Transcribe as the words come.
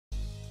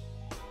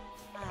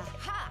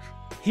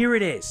Here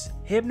it is,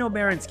 Hypno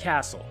Baron's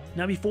castle.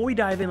 Now before we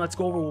dive in, let's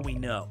go over what we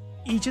know.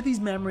 Each of these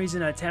memories is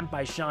an attempt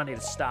by Shantae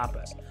to stop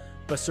us,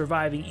 but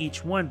surviving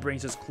each one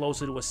brings us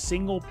closer to a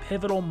single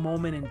pivotal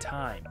moment in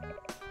time.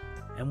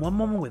 And what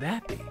moment would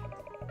that be?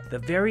 The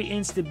very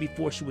instant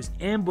before she was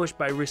ambushed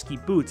by Risky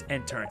Boots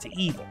and turned to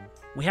evil.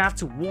 We have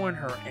to warn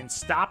her and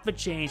stop the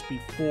change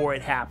before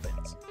it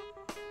happens.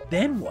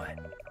 Then what?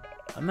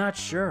 I'm not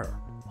sure.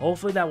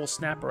 Hopefully that will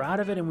snap her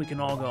out of it and we can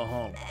all go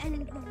home.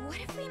 And what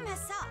if we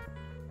mess up?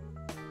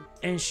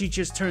 And she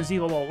just turns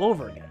evil all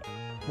over again.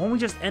 Won't we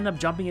just end up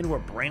jumping into her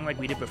brain like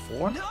we did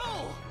before?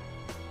 No!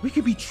 We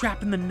could be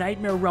trapped in the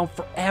nightmare realm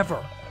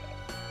forever.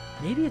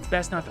 Maybe it's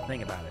best not to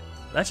think about it.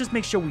 Let's just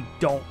make sure we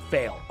don't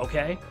fail,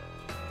 okay?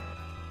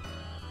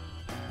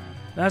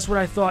 That's what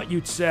I thought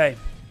you'd say.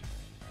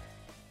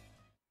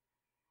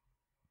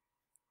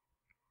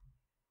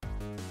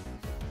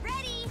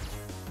 Ready?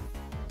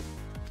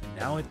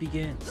 Now it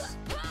begins.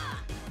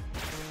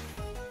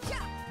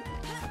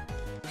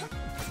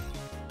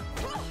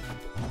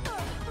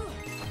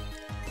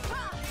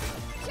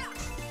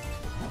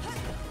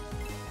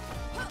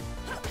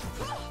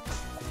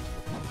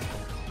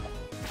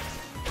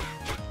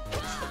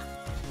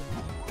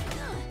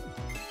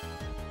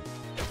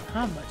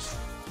 How much?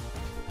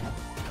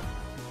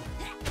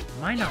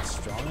 Am I not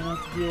strong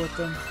enough to deal with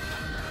them?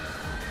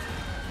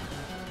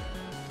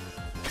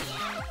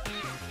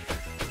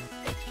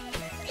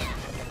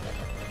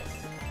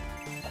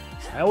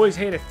 I always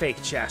hated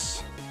fake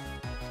chess.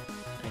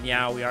 And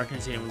yeah, we are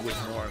continuing with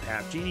more of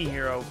Half-Genie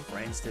Hero,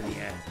 Friends to the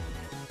End.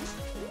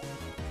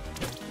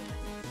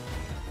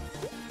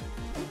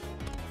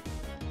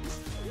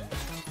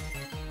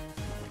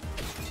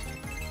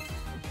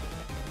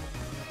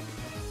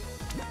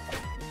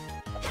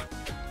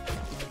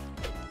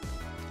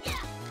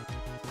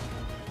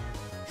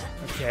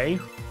 Okay.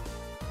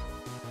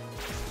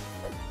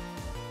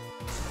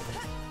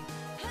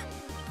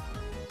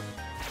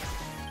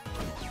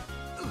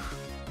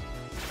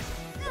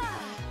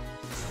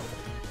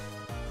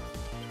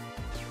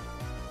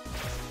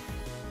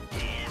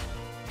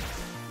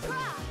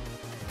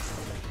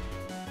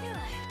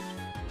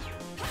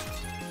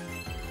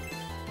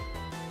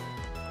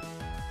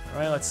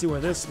 Alright, let's see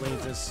where this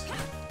leads us.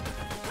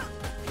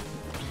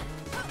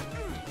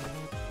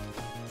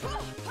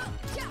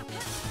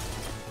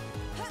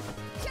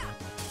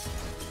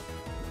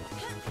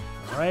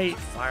 Alright,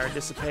 fire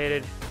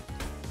dissipated.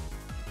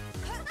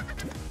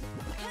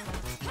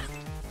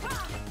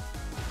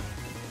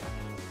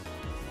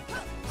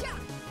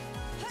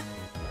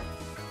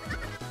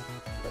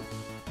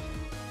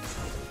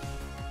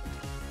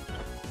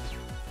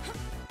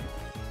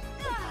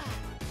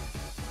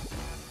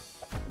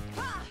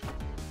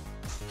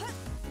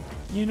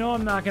 You know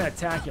I'm not gonna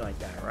attack you like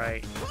that,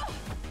 right?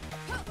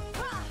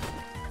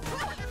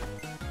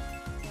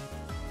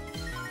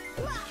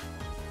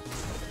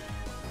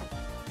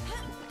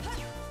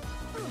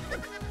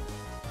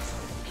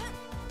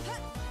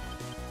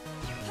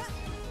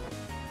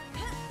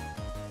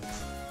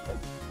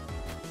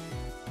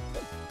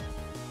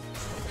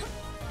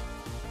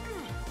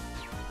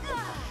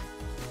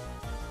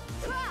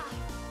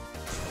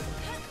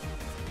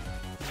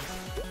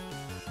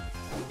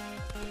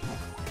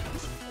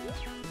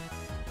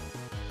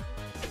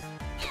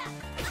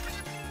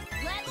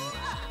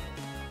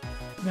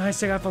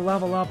 Nice, I got the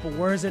level up, but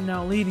where is it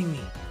now leaving me?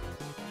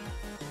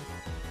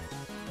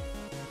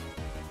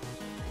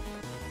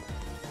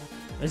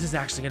 This is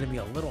actually going to be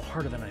a little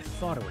harder than I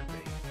thought it would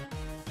be.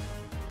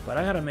 But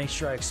I gotta make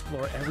sure I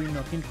explore every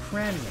nook and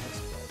cranny of this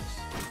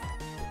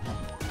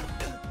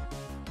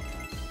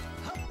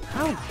place.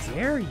 How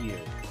dare you?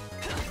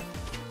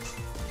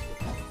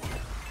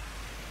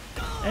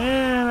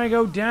 And I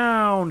go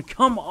down!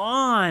 Come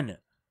on!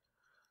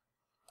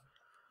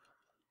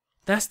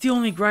 That's the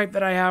only gripe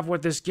that I have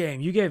with this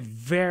game. You get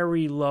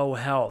very low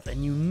health,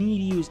 and you need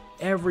to use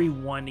every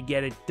one to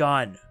get it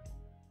done.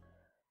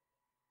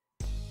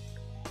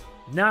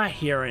 Not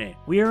hearing it.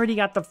 We already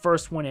got the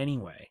first one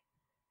anyway.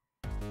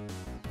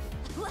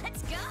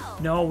 Let's go!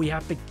 No, we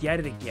have to get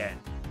it again.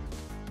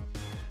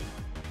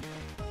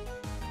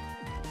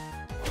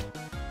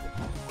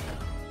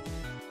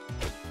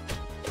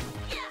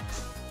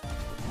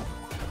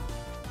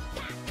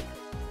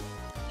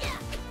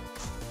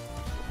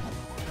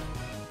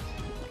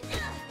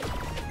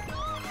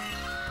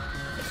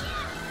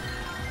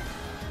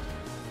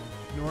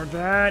 Ignore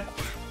that.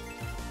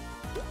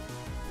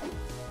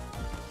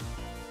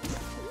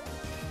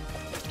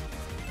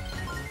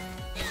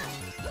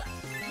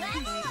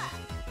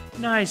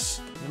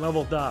 Nice. We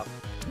leveled up.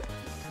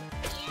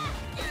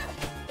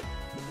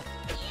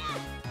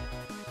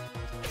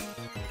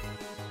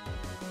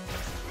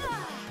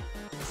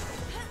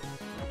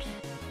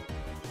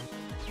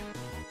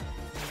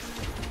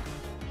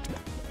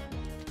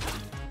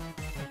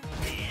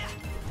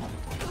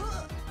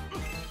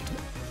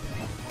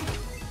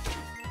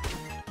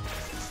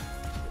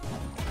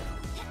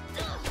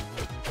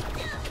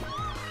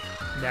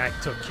 That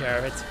took care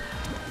of it.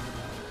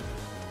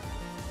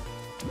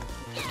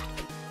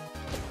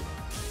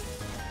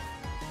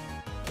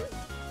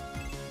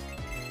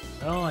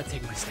 Oh, I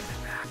take my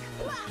statement back.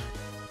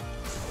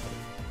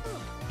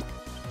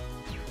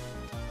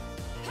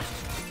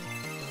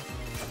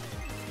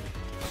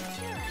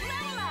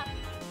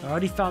 I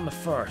already found the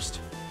first,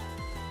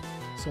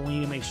 so we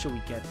need to make sure we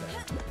get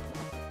there.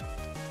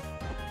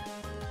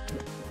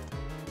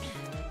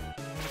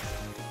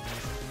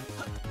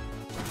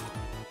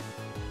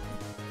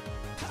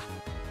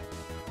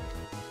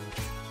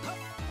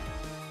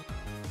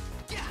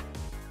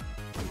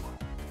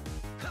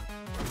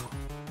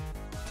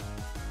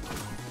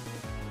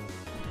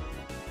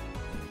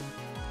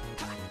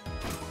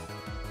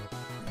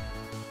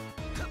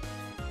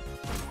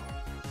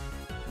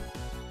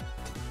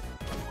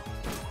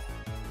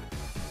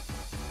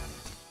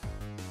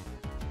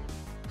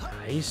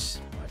 Nice,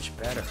 much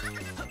better.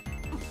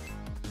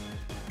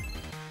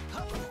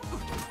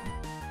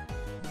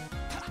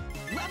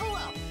 Level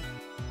up.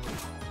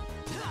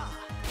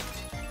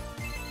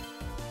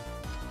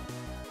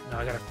 Now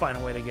I gotta find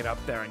a way to get up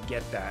there and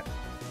get that.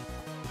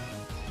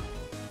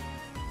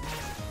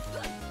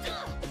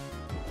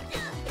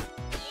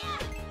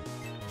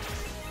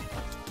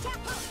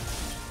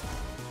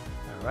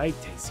 Alright,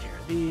 takes care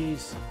of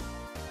these.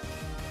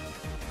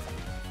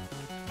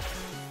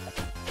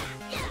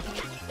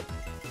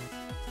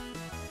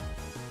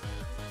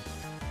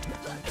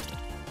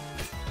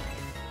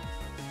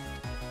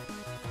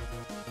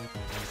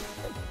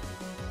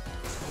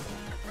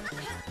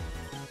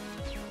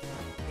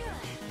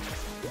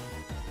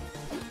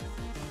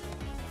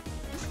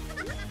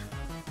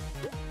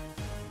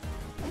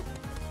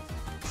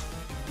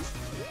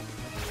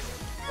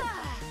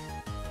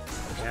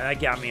 Yeah,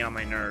 that got me on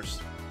my nerves.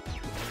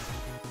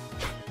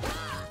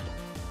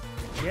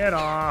 Get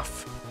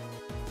off.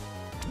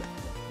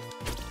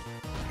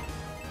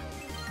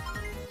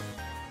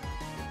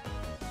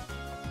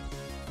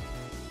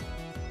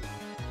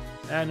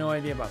 I had no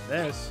idea about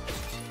this.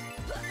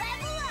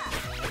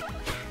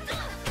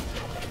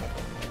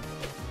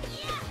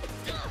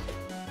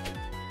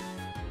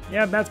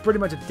 Yeah, that's pretty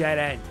much a dead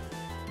end.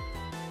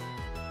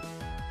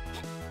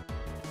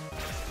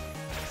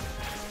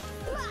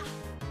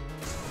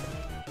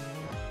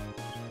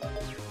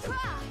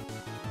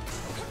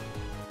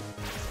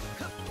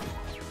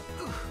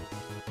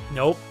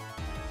 Nope.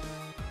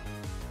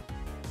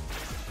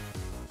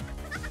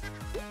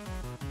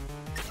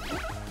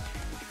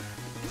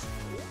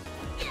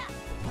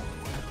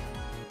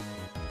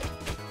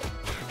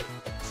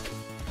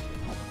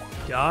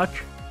 Duck.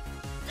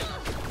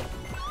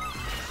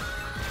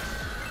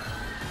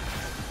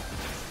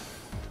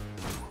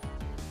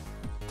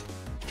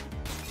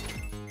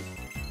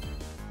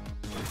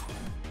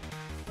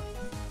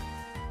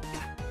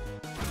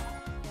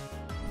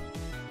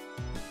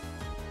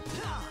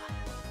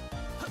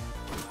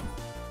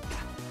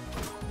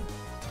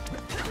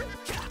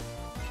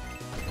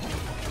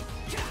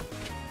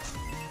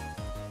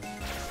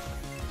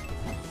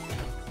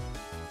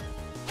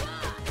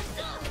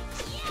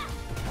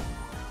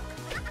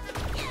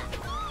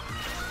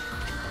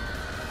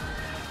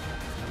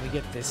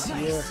 Get this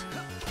here.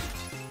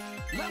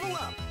 Level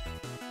up.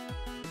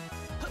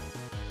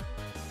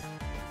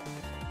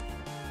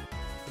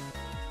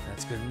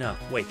 That's good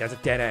enough. Wait, that's a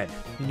dead end.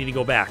 We need to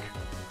go back.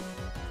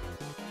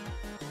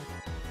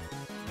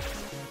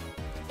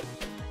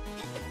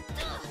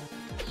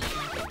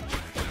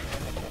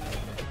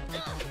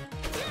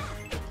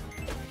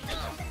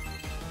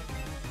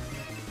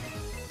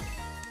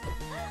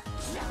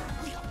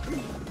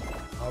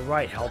 All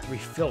right, health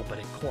refill, but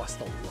it cost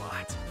a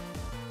lot.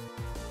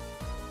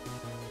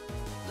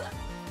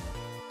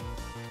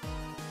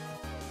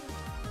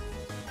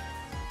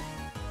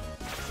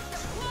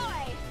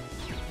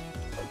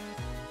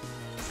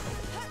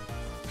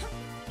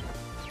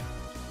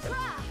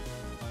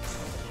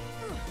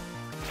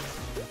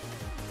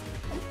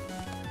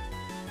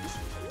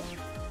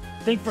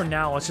 I think for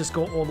now, let's just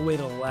go all the way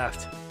to the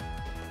left.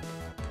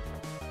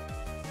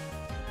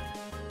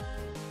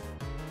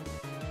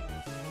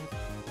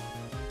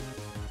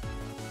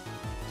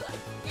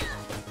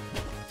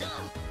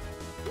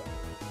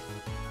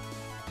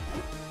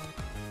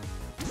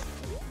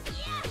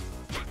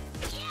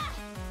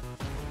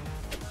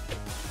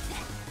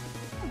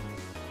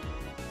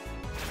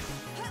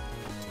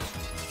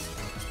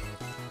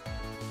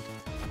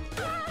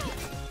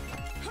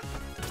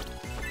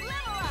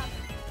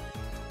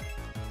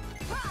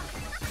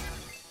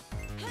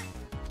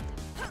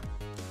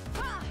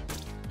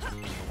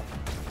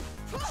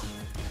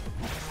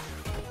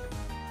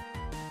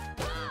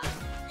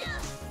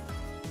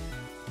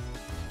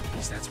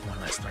 That's one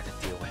less threat to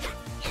deal with.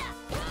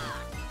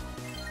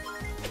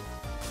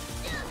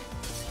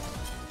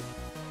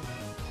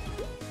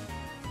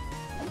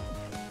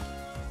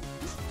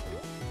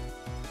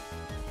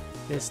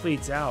 This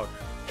leads out.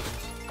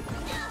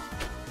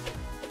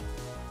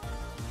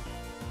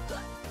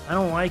 I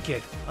don't like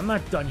it. I'm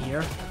not done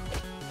here.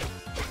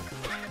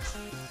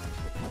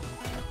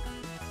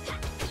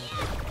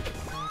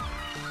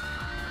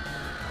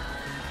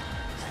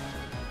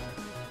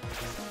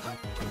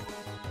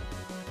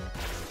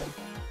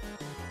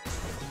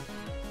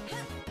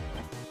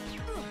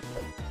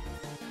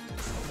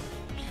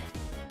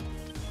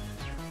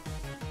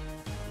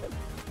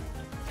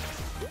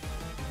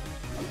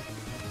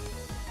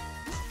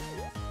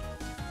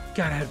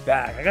 gotta head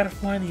back. I gotta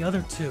find the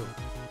other two.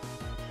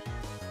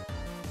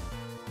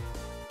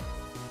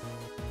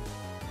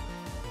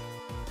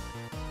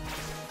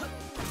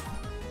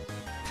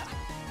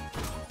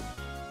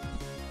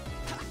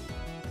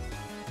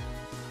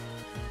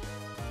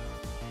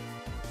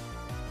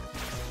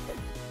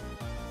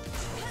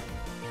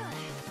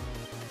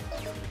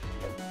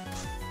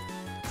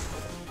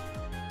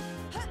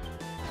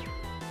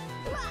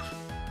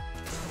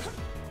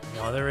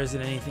 No, there isn't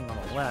anything on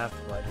the left,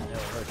 but it never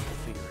hurts to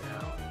figure it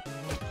out.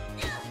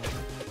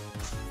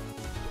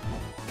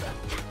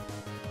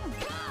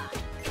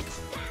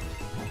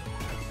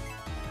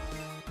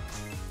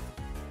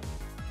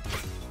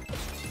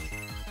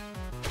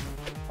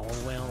 All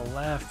the way on the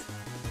left.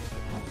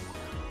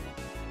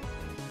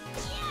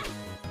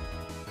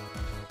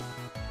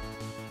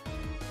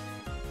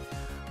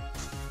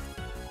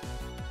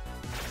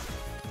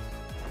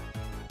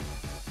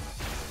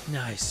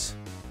 Nice.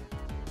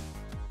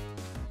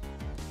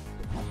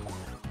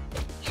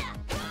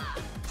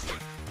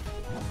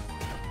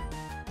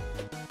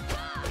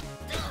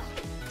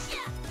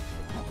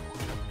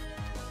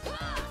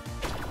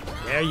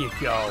 There you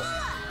go.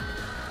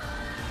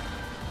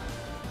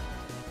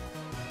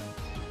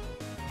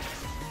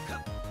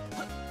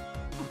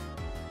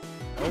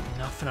 Oh,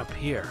 nothing up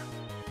here.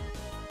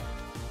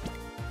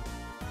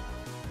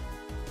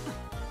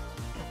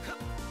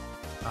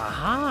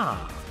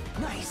 Aha!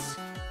 Nice.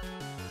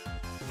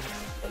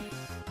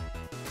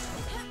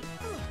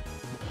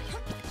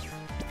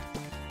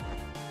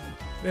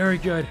 Very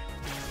good.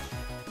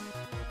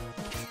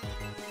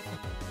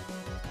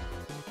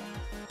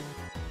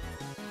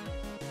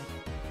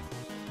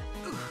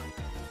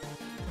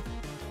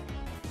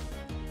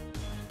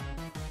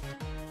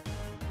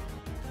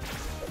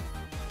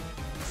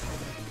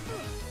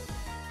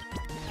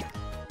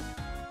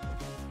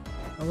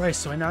 Alright,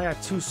 so I now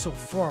got 2 so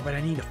far, but I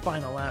need to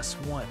find the last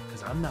one,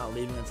 because I'm not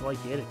leaving until I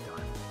get it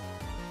done.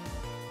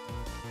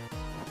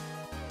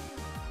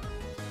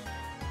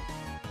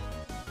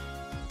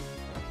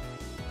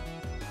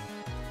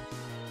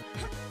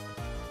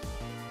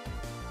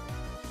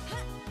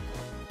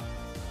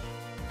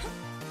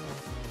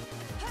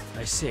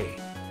 I see.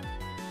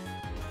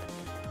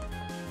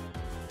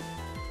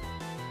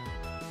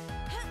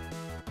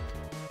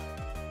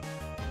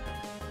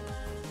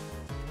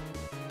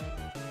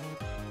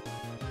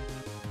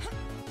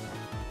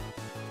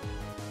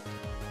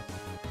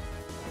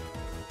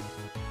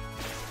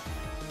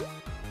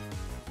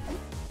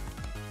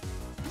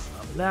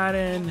 Pop that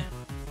in.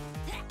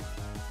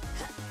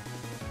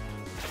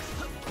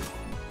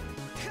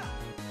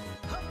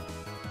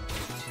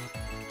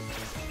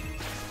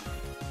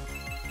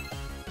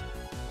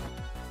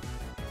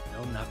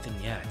 No, nothing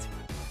yet.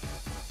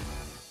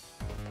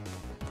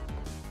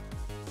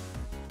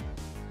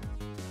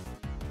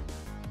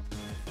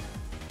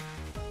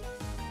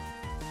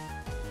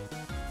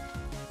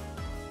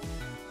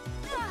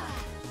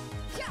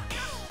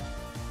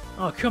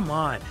 Oh, come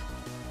on.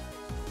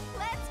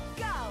 Let's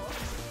go.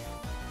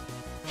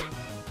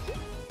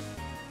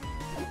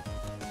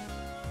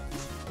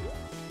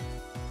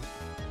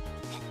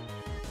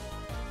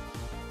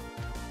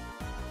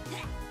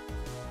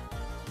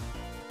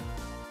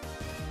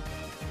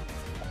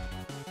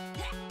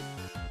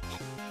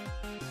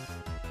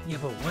 Yeah,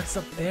 but what's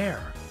up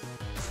there?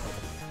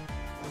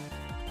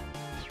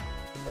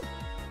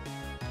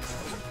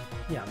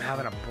 Yeah, I'm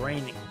having a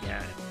brain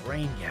gasm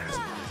because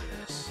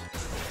of this.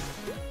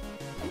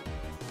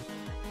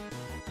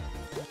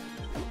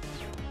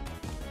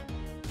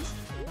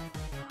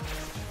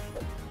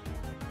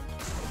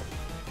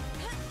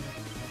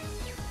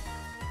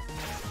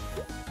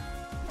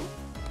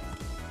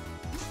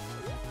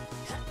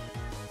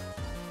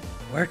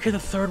 Where could the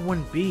third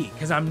one be?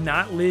 Because I'm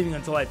not leaving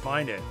until I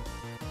find it.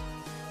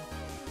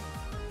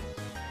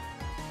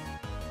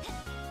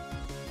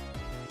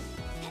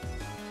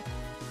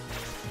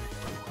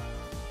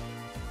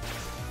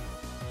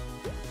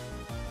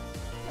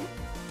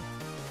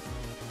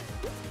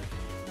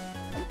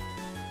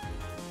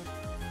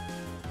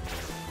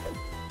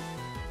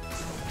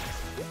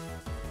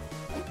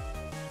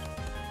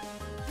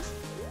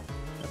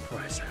 The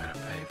price I gotta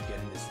pay for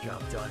getting this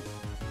job done.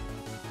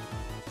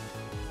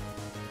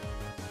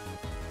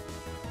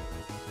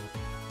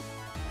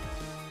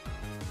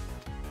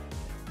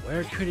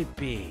 Where could it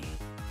be?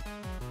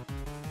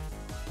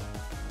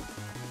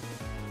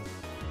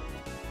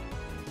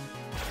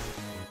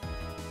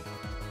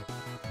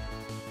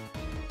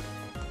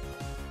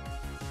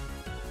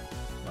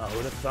 Oh,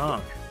 who'd have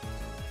thunk?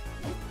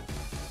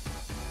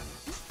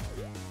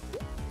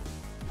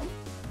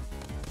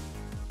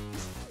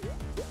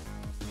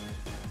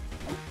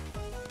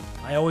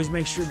 I always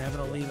make sure never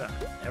to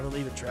never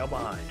leave a trail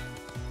behind.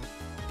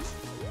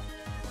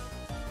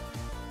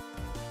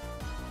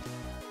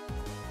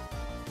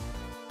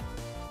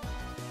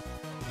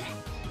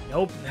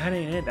 Nope, that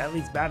ain't it. That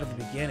leads back to the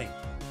beginning.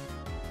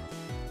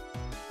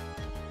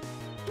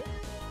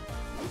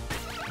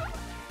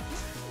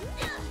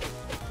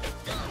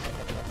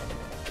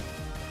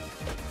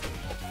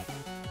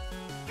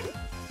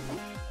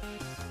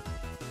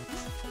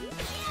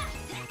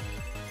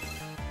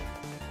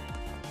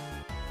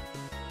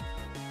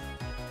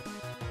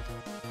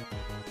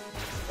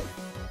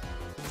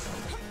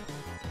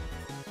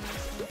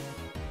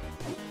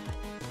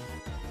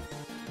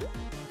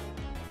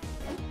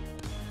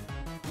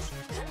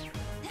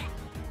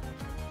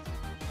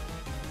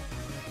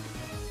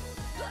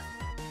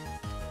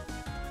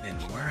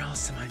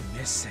 else am I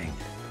missing?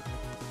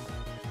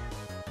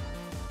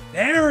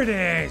 There it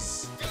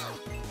is!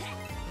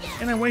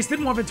 And I wasted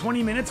more than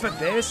 20 minutes for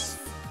this?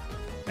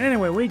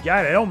 Anyway, we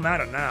got it. It don't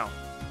matter now.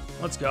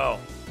 Let's go.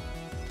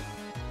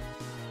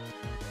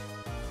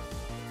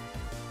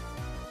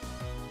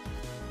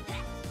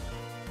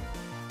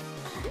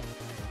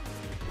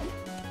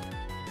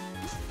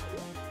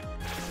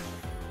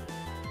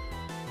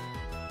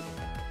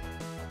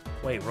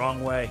 Wait,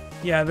 wrong way.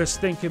 Yeah, this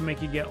thing could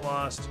make you get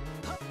lost.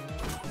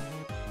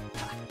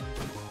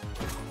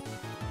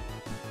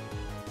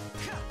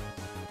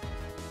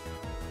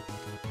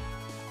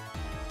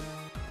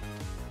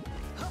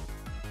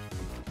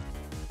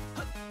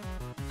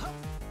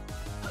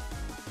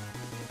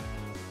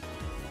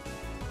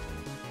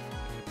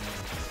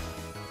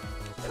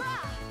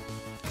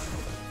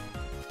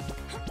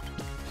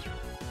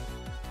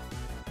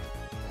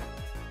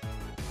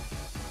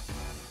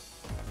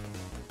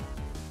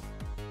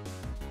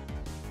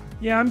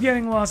 Yeah, I'm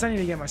getting lost. I need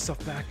to get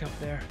myself back up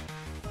there.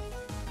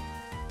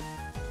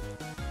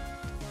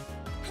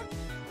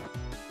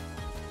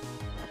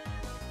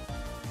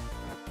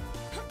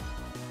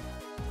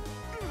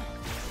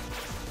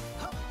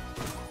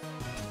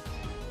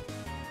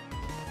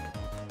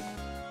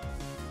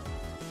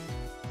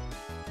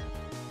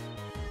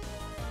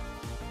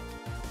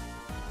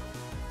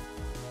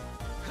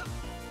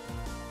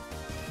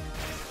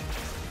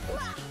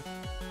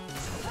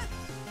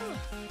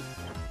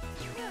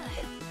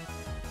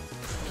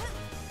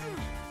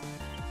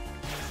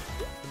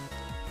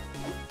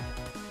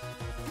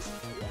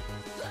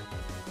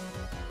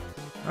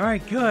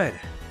 Alright, good.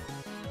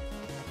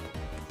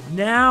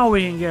 Now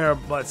we can get our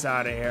butts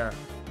out of here.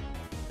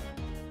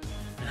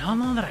 And how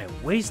long did I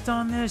waste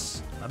on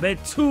this? A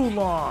bit too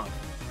long.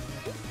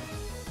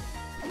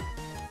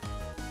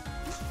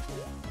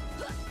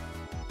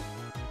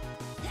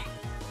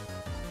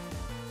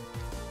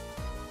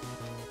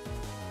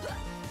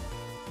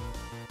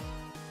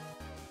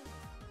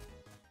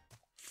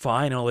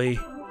 Finally.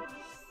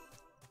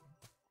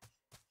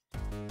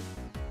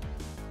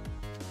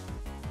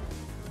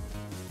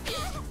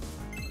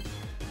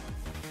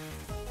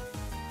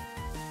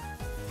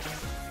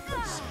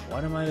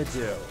 What am I to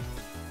do?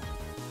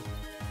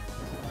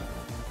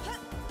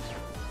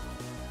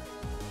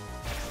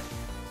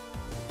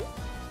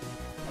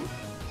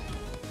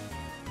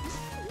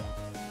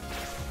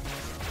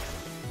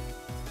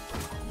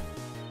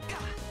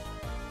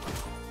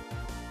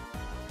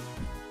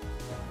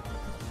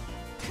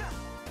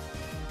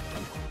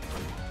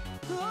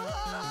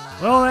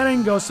 Well, that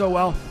didn't go so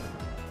well.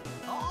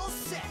 All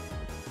set.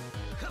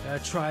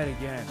 Gotta try it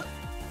again.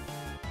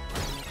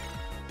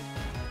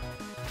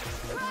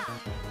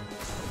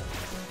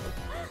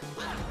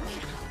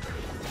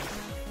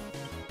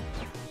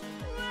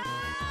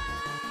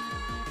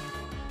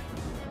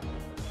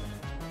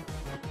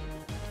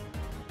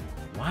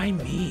 Why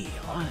me,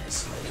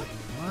 honestly?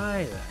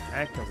 Why the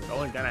heck is it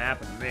always gonna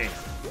happen to me?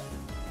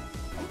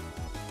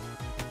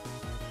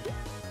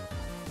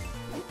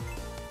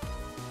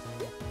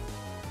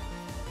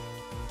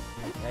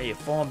 Yeah, you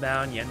fall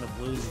down, you end up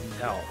losing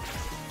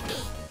health.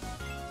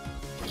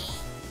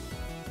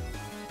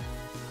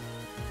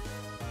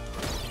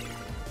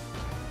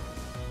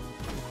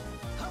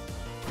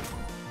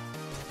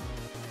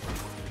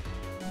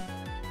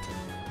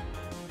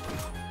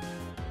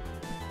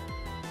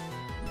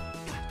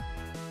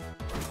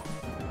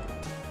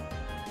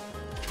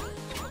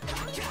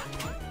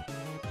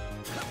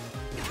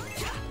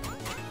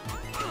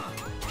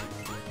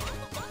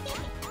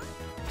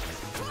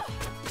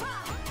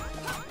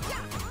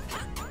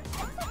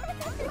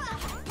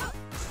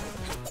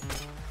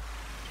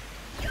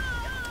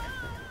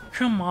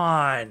 Come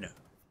on.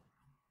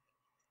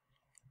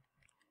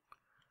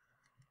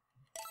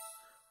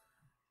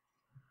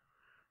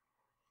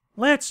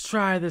 Let's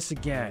try this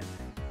again.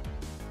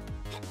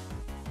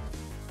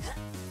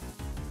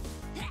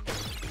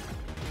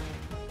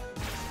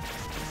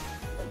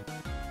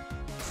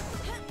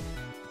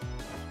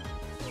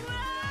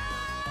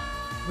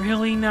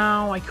 Really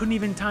now? I couldn't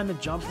even time the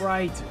jump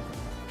right.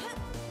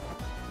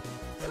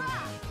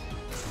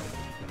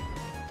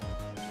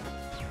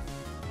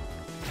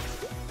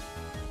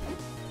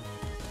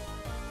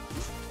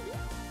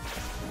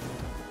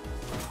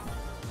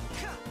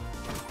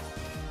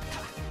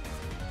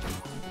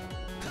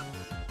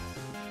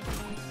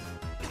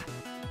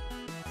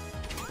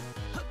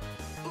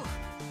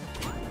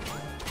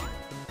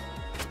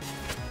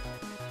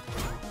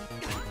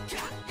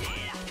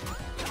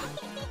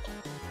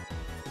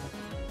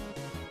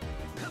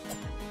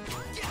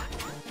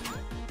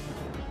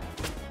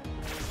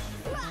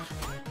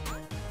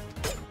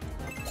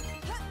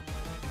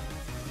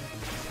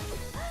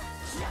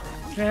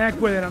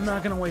 Heck with it, I'm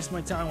not gonna waste my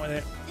time with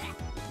it.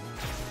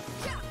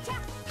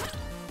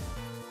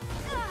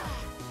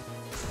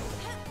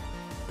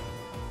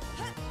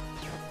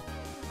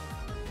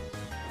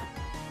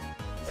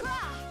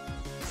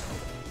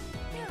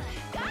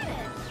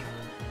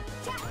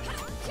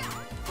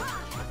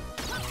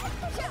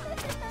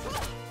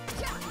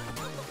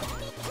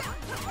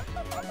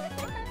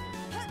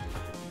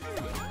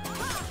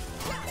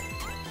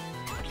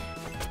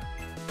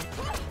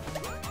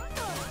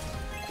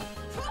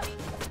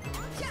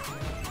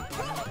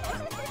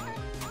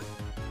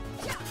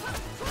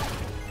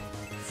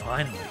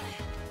 Finally.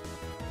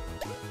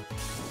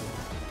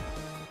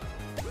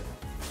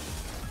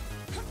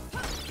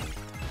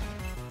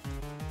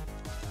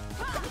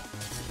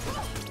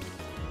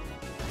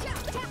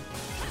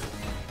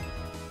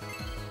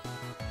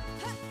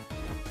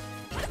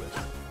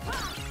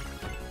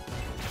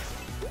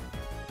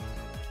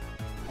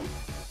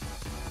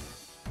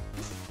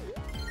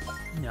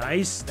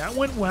 Nice, that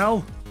went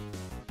well.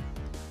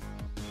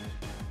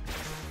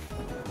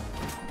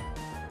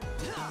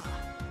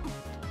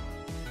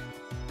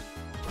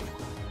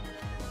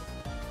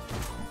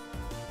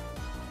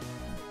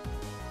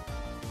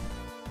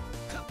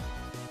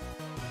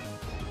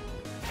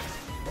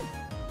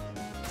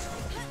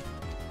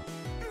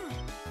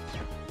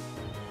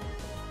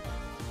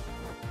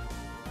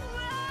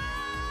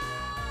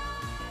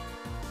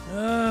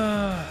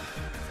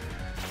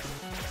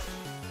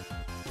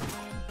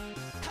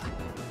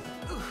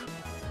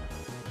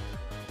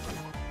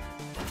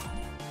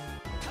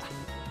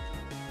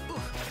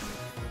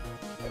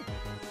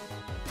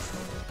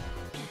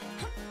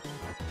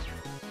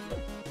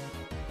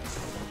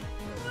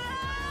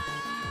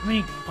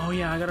 Oh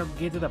yeah, I gotta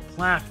get to the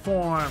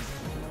platform.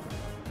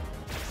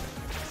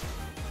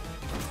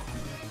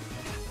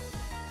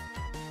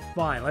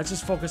 Fine, let's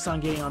just focus on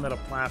getting onto the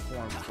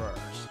platform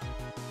first.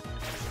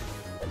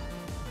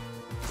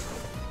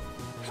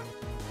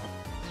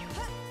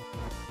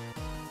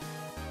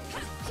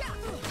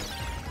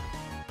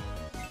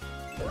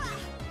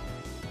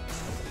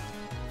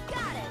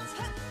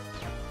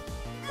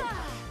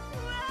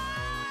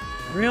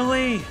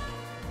 Really?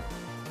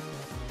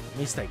 At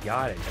least I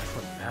got it. That's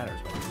what matters.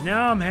 But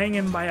now I'm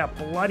hanging by a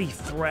bloody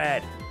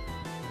thread.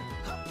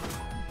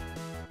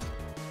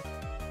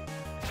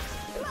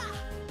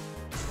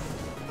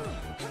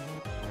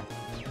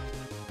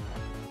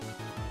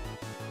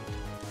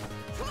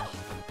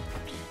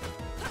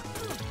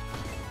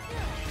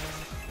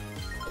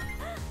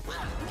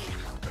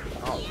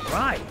 All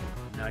right.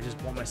 Now I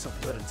just bought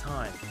myself a bit of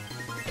time.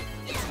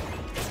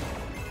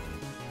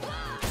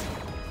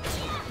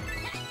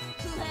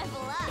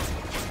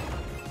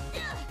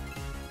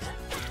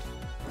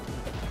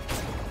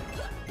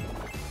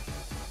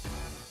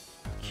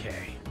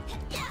 Okay.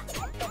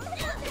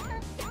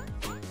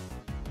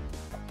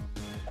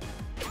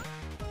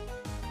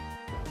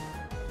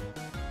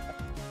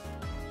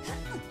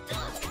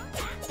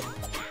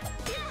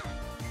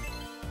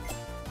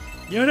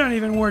 You're not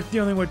even worth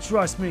dealing with,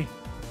 trust me.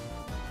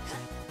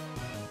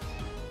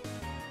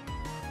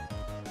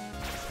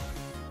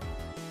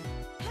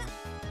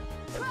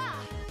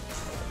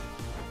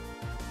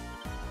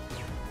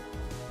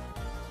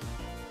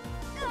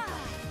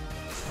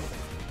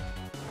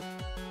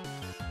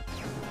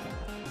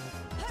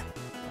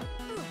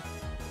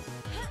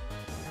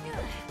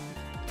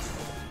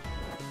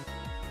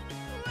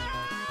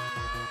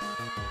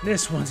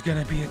 This one's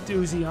gonna be a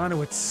doozy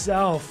onto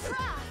itself.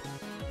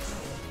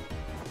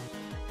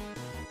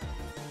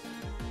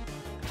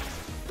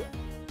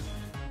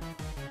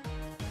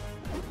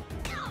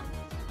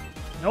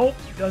 Nope,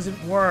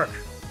 doesn't work.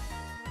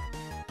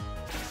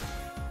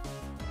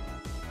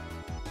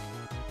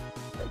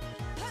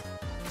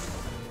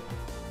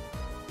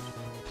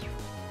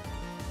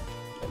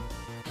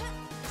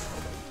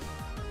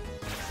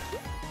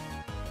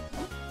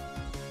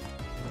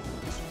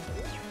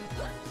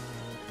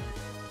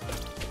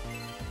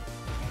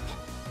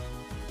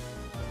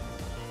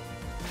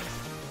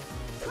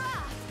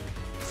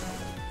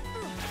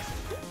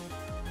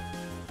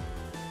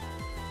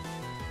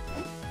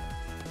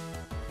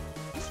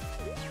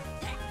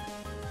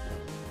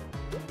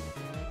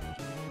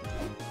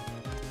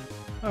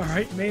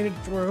 Alright, made it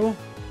through.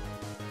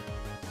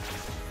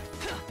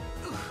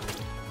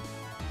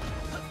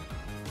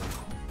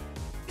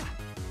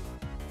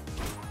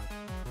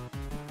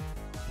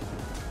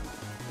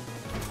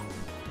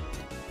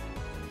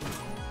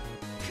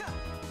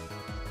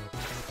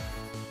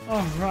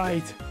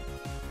 Alright.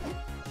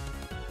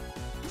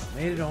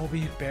 Made it,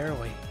 albeit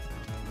barely.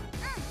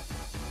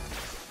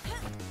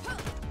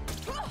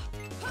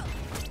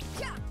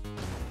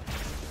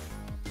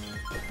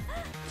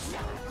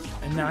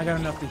 And now I got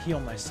enough to heal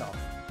myself.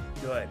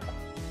 Good.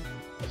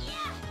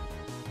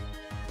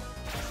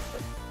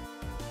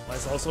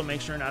 Let's also make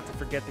sure not to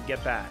forget to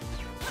get back.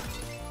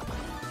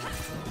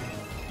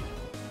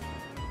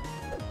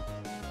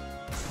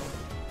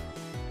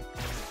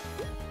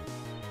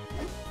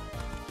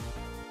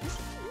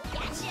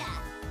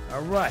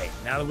 Alright,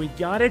 now that we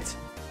got it,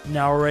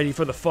 now we're ready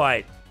for the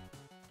fight.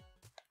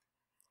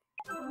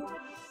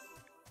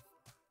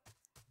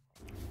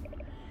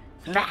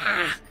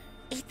 Ah,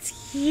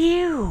 it's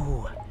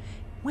you.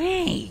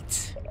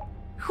 Wait,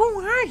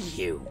 who are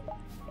you?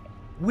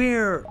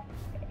 We're...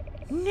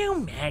 No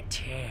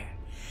matter.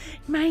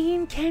 My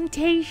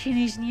incantation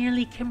is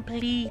nearly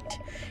complete.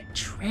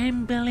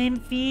 Tremble in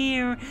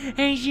fear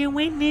as you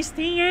witness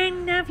the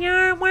end of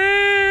your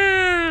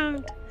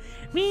world.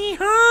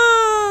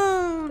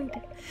 Behold,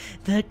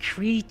 the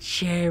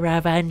creature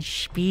of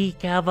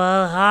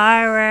unspeakable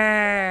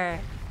horror.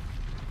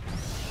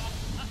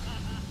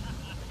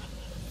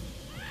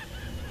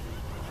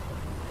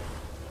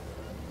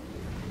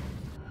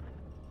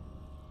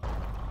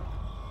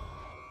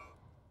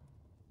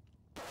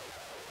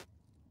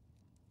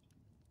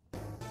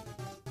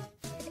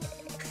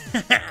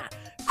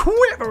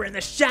 Quiver in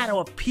the shadow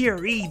of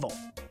pure evil.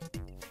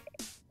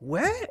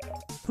 What?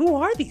 Who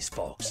are these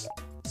folks?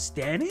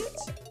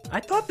 Stand-ins? I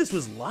thought this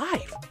was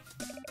live.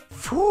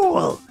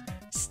 Fool!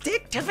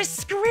 Stick to the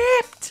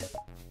script!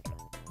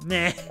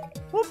 Meh,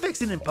 we'll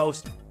fix it in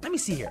post. Let me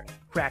see here.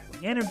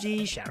 Crackling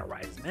energy, shadow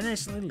rises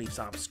menacingly, leaps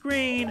off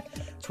screen,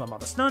 swim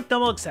off the stunt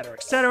double, etc.,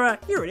 etc.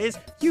 Here it is.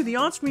 Cue the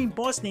on-screen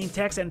boss name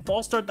text and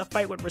false start the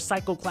fight with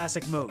recycled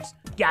classic moves.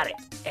 Got it.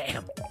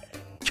 Ahem.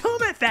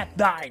 Come at that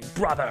thine,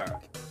 brother!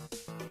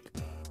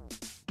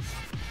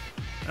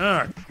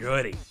 Oh,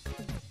 goody.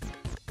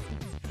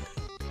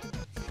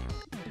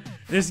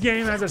 This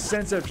game has a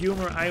sense of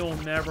humor I will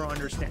never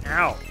understand.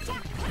 Ow!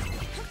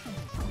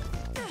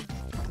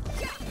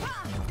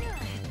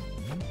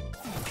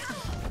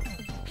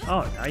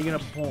 Oh, now you're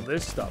gonna pull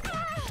this stuff.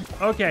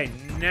 Okay,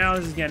 now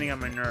this is getting on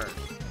my nerves.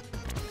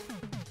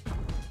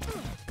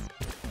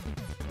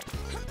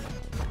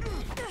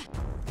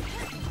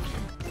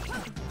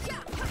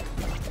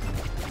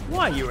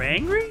 Why, you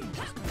angry?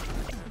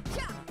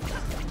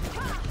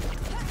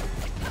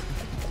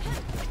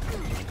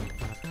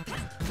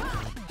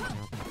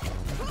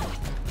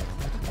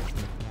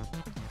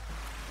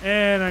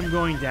 And I'm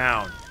going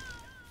down.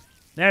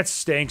 That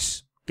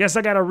stinks. Guess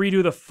I gotta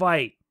redo the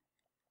fight.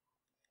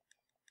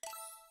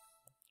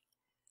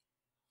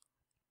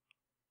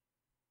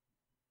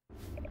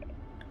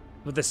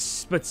 But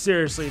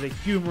seriously, the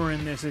humor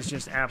in this is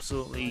just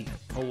absolutely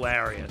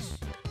hilarious.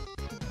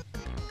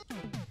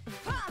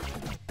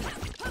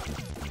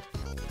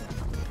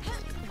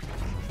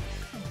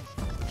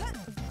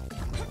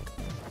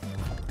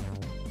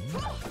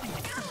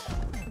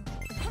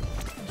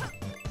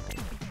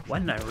 Why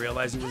didn't I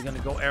realize he was gonna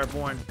go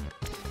airborne?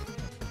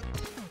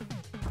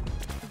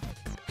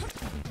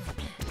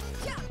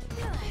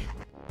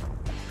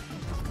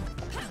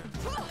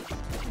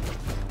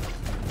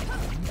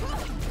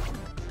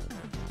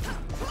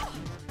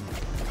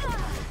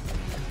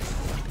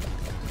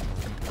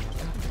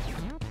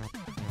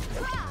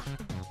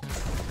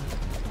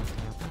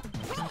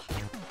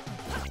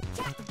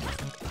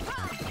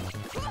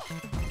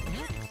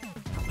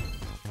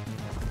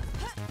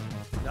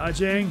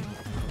 Dodging.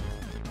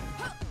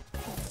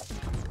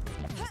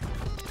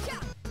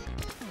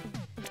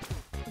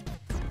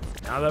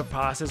 Now the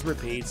process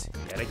repeats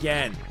yet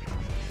again.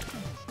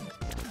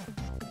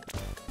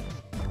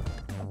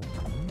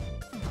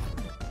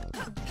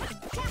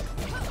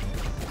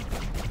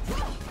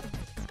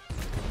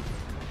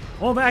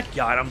 Well, that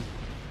got him.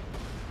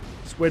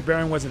 Squid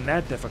Baron wasn't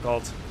that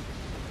difficult.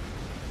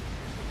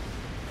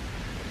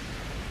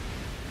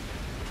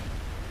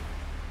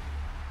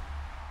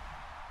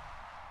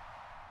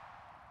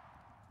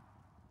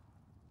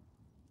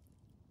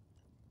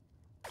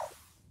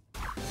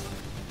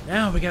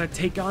 Now we gotta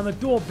take on the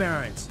Dual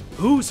Barons.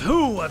 Who's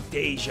who of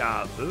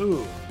Deja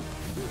Vu?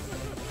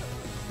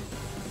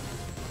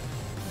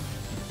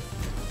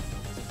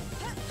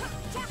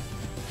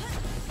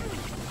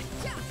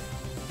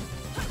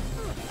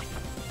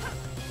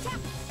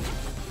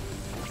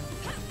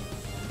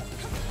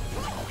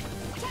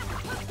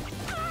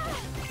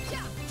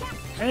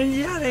 And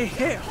yeah, they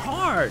hit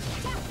hard.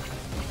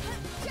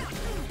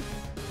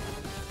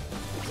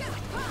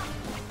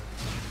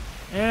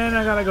 And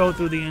I gotta go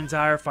through the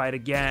entire fight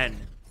again.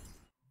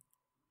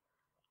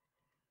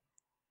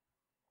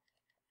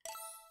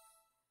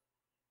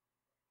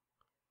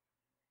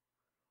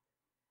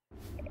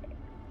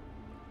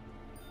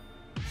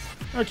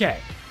 Okay,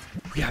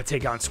 we gotta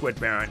take on Squid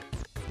Baron,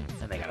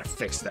 and they gotta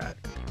fix that.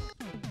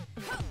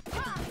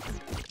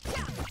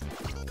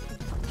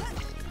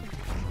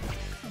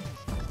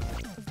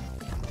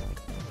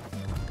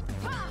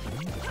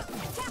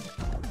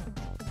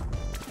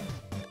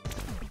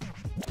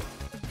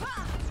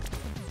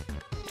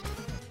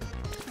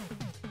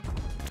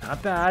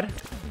 Not bad.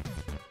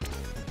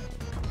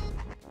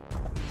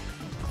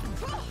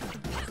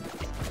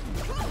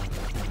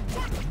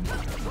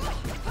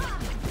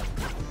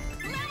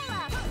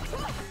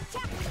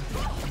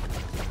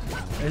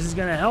 This is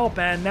gonna help,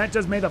 and that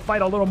just made the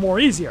fight a little more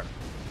easier.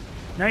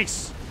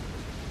 Nice.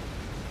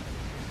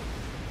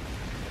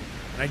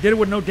 And I did it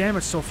with no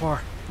damage so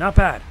far. Not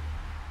bad.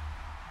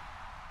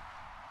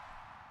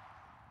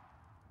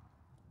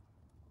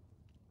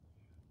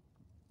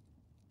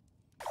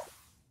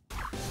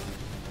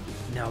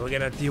 Now we're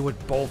gonna deal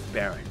with both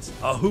Barons.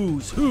 A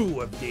who's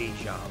who of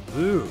Deja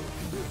Vu.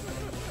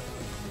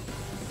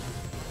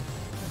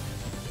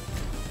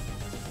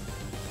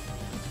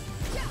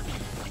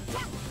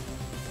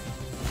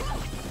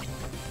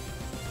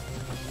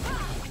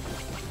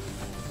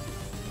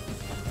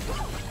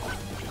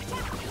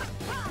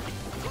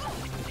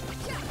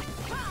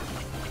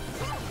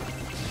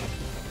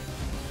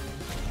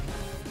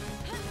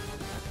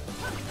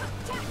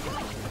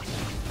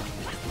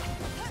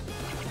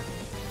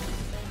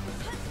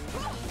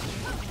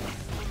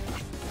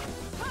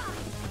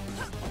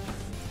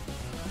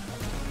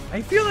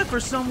 I feel that for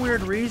some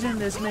weird reason,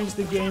 this makes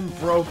the game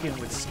broken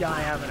with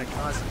Sky having a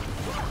constant.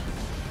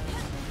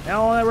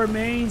 Now all that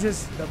remains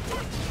is the...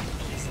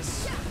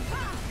 Jesus.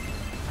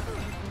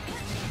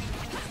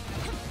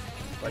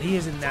 but he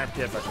isn't that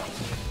difficult.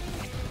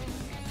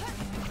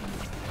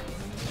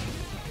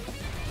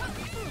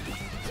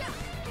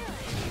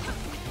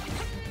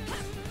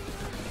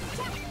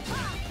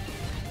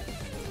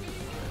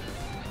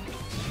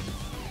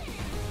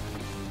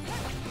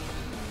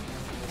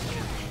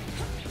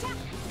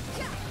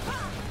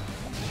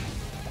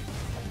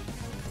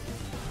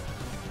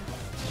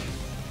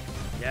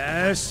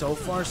 Yes, so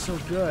far so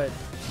good.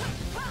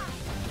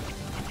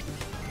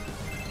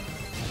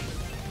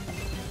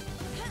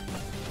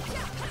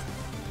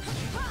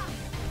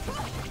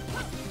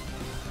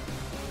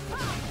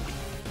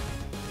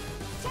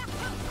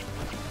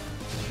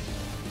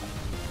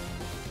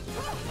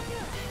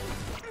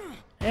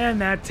 And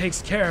that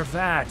takes care of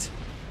that.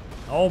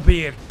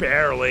 Albeit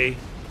barely.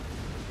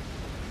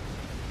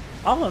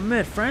 I'll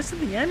admit, Friends to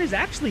the End is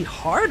actually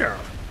harder.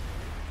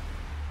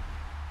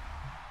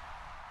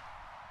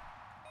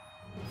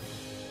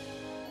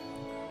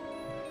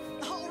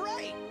 All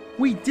right.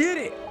 We did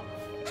it!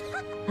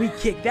 We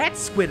kicked that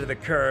squid to the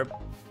curb.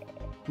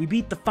 We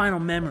beat the final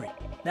memory.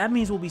 That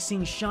means we'll be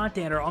seeing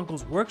Shantae at her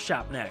uncle's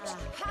workshop next.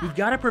 We've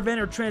got to prevent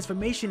her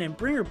transformation and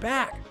bring her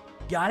back.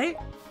 Got it?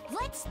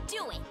 Let's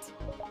do it.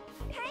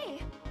 Hey,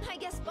 I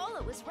guess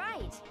Bolo was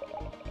right.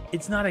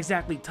 It's not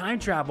exactly time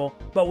travel,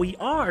 but we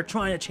are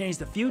trying to change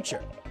the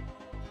future.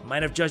 I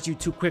might have judged you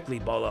too quickly,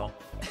 Bolo.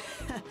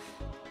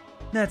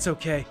 That's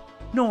okay.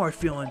 No hard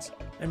feelings.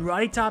 And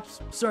Roddy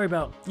Tops, sorry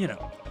about,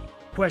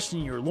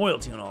 questioning your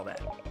loyalty and all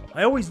that.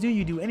 I always knew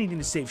you'd do anything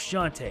to save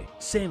Shantae,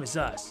 same as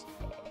us.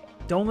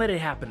 Don't let it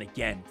happen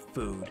again,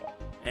 Food.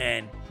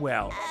 And,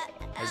 well,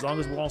 as long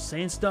as we're all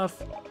saying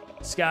stuff,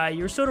 Sky,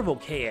 you're sort of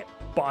okay at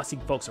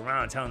bossing folks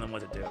around and telling them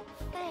what to do.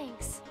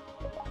 Thanks.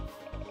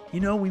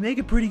 We make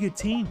a pretty good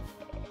team.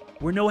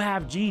 We're no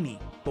Half-Genie,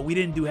 but we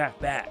didn't do half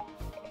bad.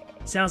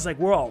 Sounds like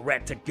we're all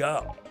ready to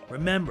go.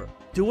 Remember,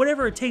 do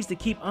whatever it takes to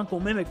keep Uncle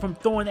Mimic from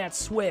throwing that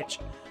switch.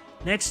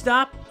 Next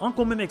stop,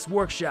 Uncle Mimic's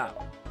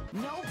workshop.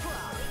 No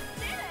problem.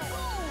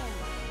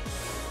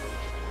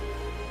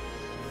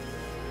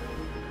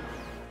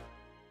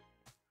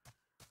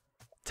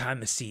 Time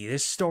to see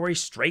this story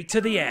straight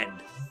to the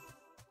end.